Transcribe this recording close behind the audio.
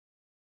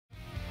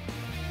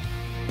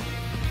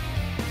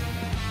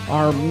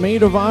our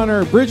maid of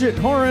honor, Bridget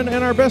Horan,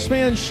 and our best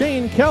man,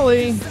 Shane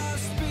Kelly.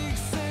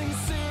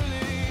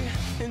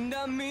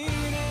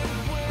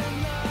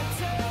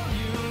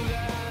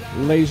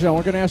 Ladies and gentlemen,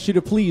 we're going to ask you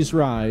to please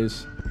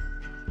rise.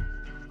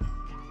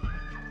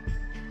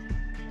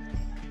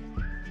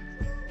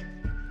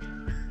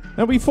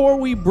 Now, before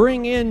we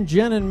bring in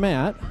Jen and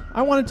Matt,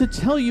 I wanted to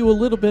tell you a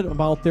little bit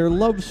about their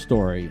love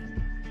story.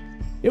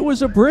 It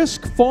was a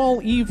brisk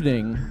fall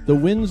evening. The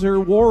Windsor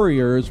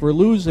Warriors were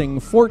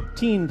losing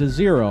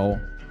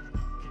 14-0.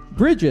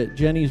 Bridget,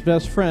 Jenny's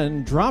best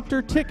friend, dropped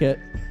her ticket,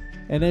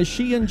 and as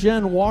she and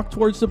Jen walked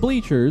towards the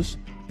bleachers,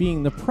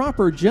 being the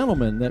proper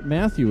gentleman that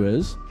Matthew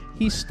is,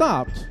 he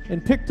stopped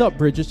and picked up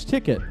Bridget's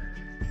ticket.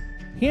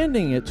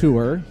 Handing it to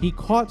her, he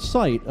caught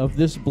sight of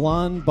this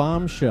blonde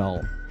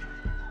bombshell.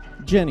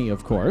 Jenny,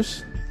 of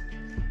course.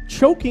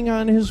 Choking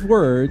on his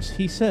words,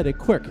 he said a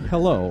quick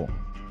hello.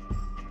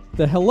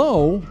 The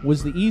hello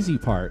was the easy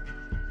part.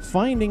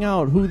 Finding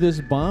out who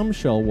this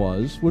bombshell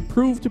was would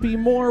prove to be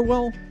more,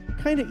 well,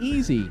 kind of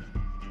easy.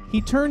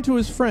 He turned to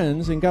his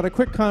friends and got a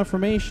quick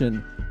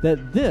confirmation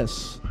that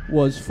this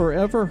was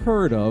forever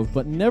heard of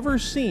but never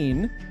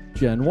seen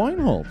Jen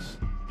Weinholz.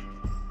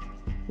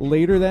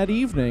 Later that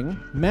evening,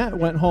 Matt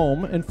went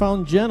home and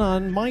found Jen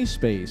on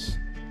MySpace.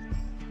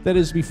 That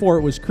is, before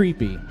it was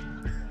creepy.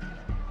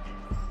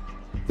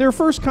 Their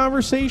first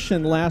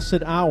conversation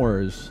lasted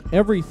hours.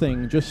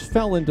 Everything just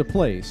fell into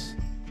place.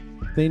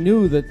 They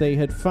knew that they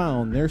had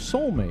found their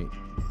soulmate.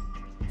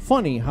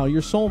 Funny how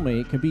your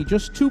soulmate can be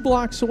just 2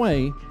 blocks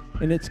away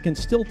and it can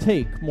still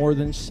take more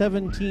than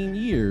 17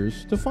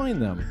 years to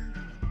find them.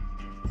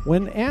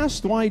 When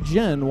asked why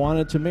Jen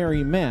wanted to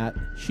marry Matt,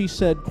 she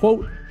said,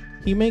 quote,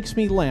 "He makes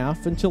me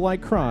laugh until I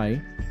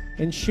cry,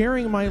 and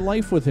sharing my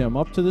life with him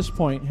up to this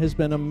point has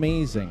been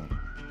amazing.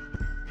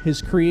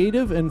 His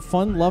creative and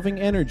fun-loving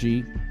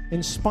energy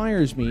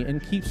inspires me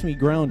and keeps me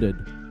grounded.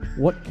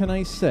 What can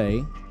I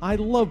say? I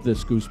love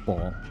this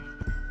gooseball."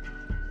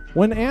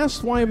 When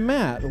asked why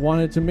Matt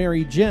wanted to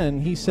marry Jen,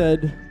 he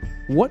said,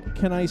 "What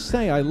can I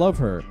say? I love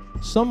her.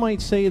 Some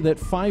might say that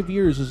 5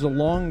 years is a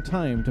long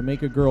time to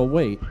make a girl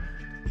wait,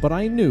 but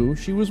I knew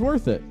she was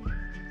worth it.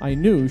 I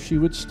knew she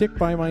would stick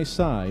by my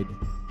side.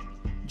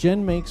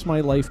 Jen makes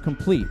my life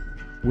complete.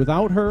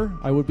 Without her,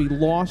 I would be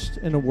lost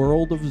in a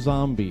world of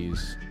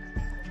zombies.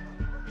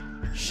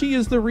 She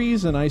is the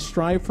reason I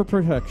strive for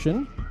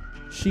protection.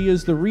 She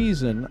is the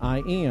reason I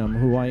am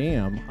who I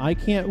am. I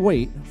can't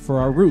wait for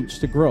our roots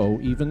to grow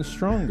even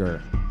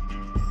stronger."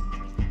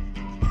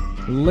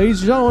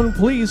 Ladies and gentlemen,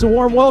 please a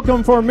warm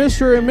welcome for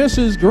Mr. and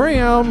Mrs.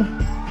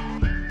 Graham.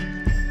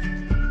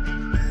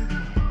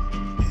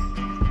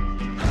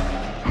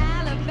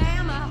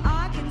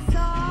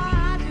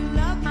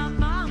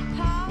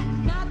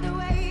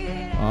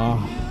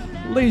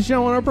 Ladies and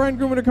gentlemen, our bride and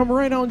groom are going to come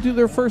right out and do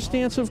their first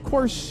dance. Of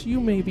course, you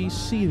may be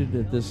seated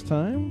at this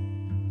time.